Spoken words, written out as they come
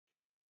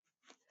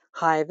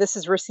Hi, this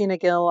is Rosina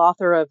Gill,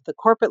 author of The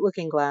Corporate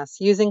Looking Glass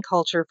Using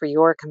Culture for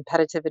Your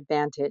Competitive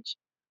Advantage.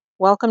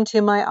 Welcome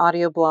to my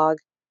audio blog,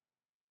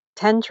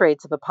 10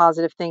 Traits of a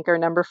Positive Thinker,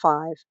 number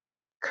 5,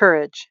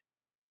 Courage.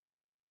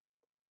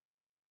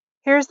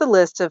 Here's the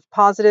list of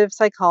positive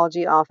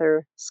psychology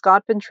author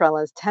Scott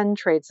Ventrella's 10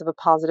 Traits of a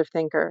Positive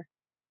Thinker: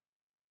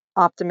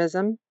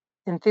 optimism,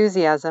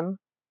 enthusiasm,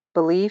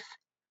 belief,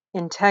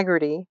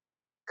 integrity,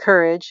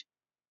 courage,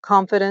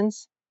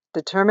 confidence,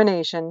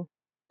 determination,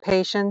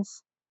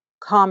 patience,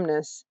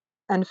 calmness,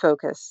 and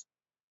focus.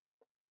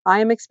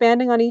 I am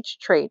expanding on each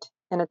trait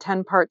in a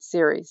 10-part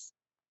series.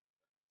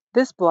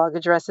 This blog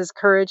addresses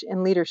courage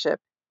in leadership.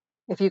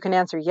 If you can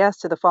answer yes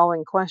to the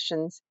following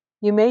questions,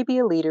 you may be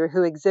a leader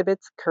who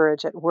exhibits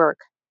courage at work.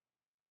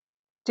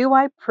 Do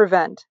I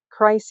prevent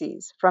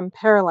crises from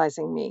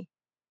paralyzing me?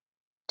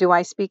 Do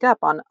I speak up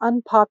on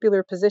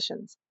unpopular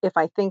positions if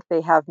I think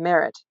they have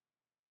merit?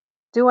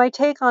 Do I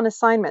take on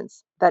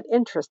assignments that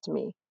interest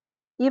me,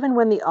 even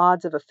when the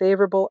odds of a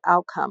favorable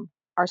outcome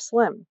are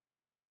slim?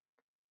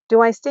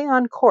 Do I stay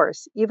on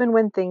course even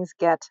when things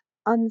get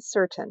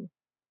uncertain?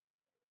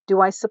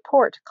 Do I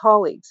support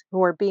colleagues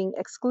who are being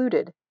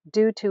excluded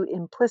due to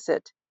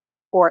implicit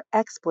or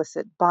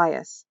explicit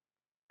bias?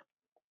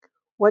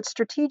 What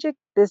strategic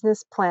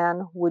business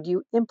plan would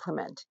you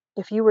implement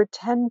if you were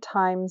 10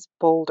 times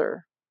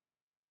bolder?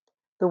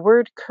 The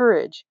word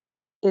courage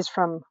is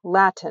from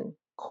Latin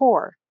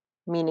cor,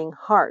 meaning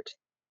heart.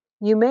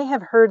 You may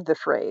have heard the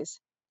phrase,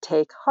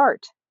 take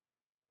heart.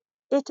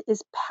 It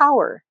is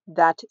power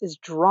that is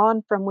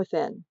drawn from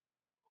within.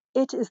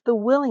 It is the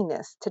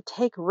willingness to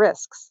take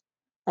risks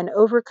and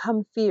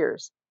overcome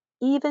fears,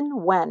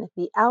 even when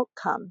the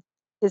outcome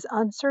is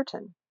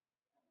uncertain.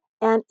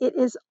 And it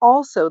is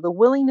also the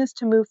willingness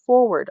to move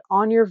forward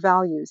on your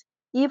values,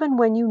 even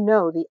when you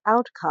know the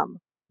outcome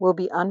will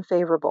be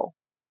unfavorable.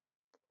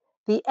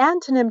 The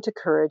antonym to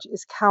courage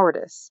is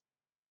cowardice.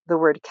 The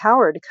word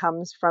coward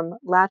comes from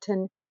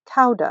Latin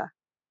cauda,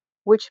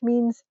 which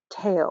means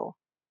tail,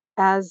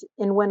 as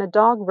in when a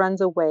dog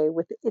runs away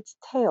with its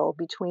tail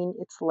between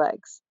its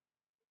legs.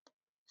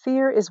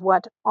 Fear is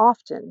what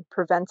often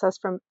prevents us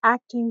from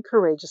acting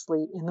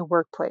courageously in the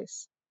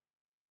workplace.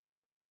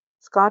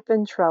 Scott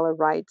Ventrella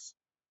writes,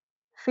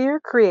 fear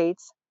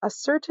creates a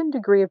certain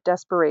degree of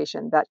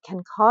desperation that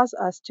can cause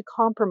us to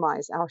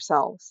compromise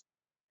ourselves.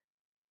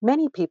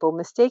 Many people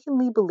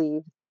mistakenly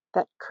believe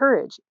that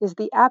courage is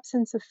the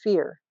absence of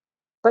fear,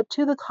 but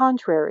to the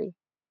contrary,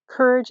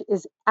 courage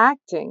is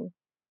acting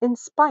in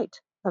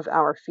spite of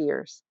our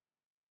fears.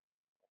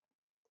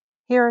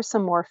 Here are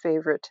some more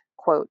favorite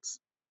quotes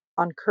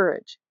on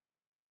courage.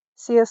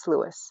 C.S.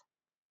 Lewis.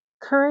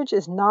 Courage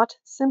is not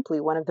simply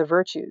one of the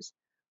virtues,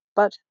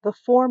 but the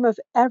form of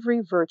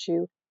every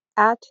virtue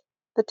at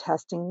the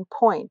testing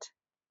point.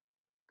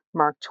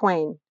 Mark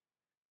Twain.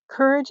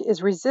 Courage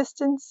is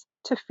resistance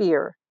to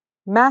fear,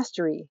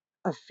 mastery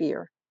of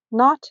fear,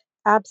 not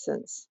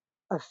absence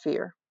of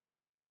fear.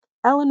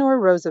 Eleanor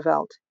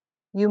Roosevelt.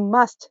 You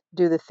must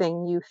do the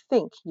thing you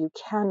think you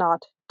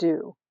cannot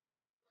do.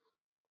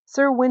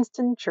 Sir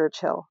Winston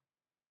Churchill.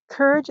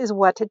 Courage is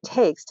what it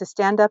takes to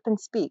stand up and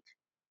speak.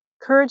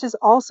 Courage is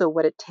also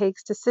what it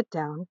takes to sit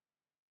down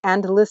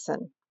and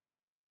listen.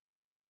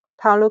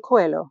 Paulo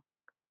Coelho.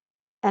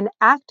 An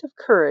act of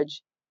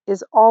courage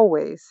is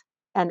always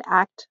an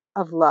act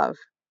of love.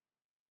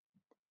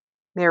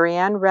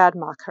 Marianne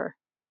Radmacher.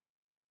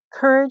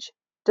 Courage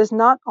does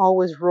not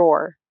always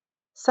roar.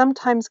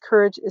 Sometimes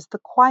courage is the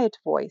quiet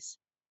voice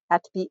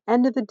at the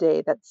end of the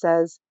day that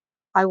says,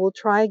 I will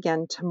try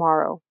again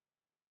tomorrow.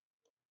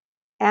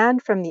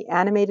 And from the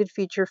animated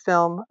feature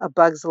film A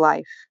Bug's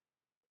Life.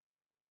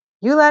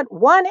 You let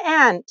one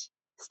ant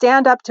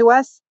stand up to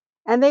us,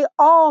 and they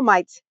all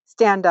might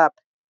stand up.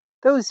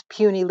 Those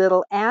puny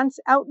little ants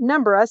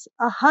outnumber us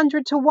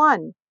 100 to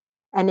 1.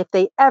 And if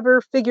they ever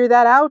figure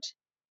that out,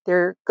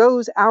 there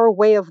goes our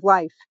way of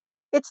life.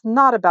 It's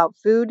not about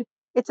food.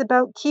 It's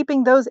about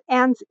keeping those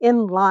ants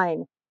in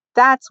line.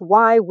 That's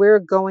why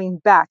we're going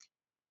back.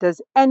 Does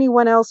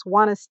anyone else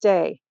want to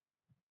stay?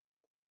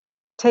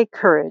 Take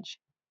courage.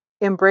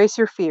 Embrace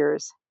your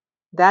fears.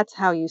 That's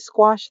how you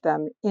squash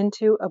them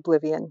into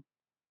oblivion.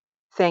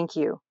 Thank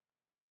you.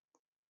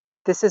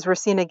 This is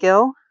Rosina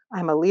Gill.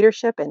 I'm a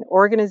leadership and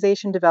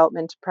organization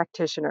development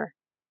practitioner,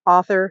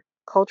 author,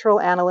 cultural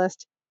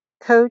analyst,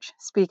 coach,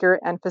 speaker,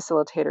 and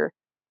facilitator.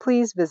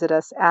 Please visit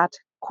us at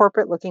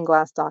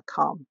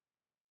corporatelookingglass.com.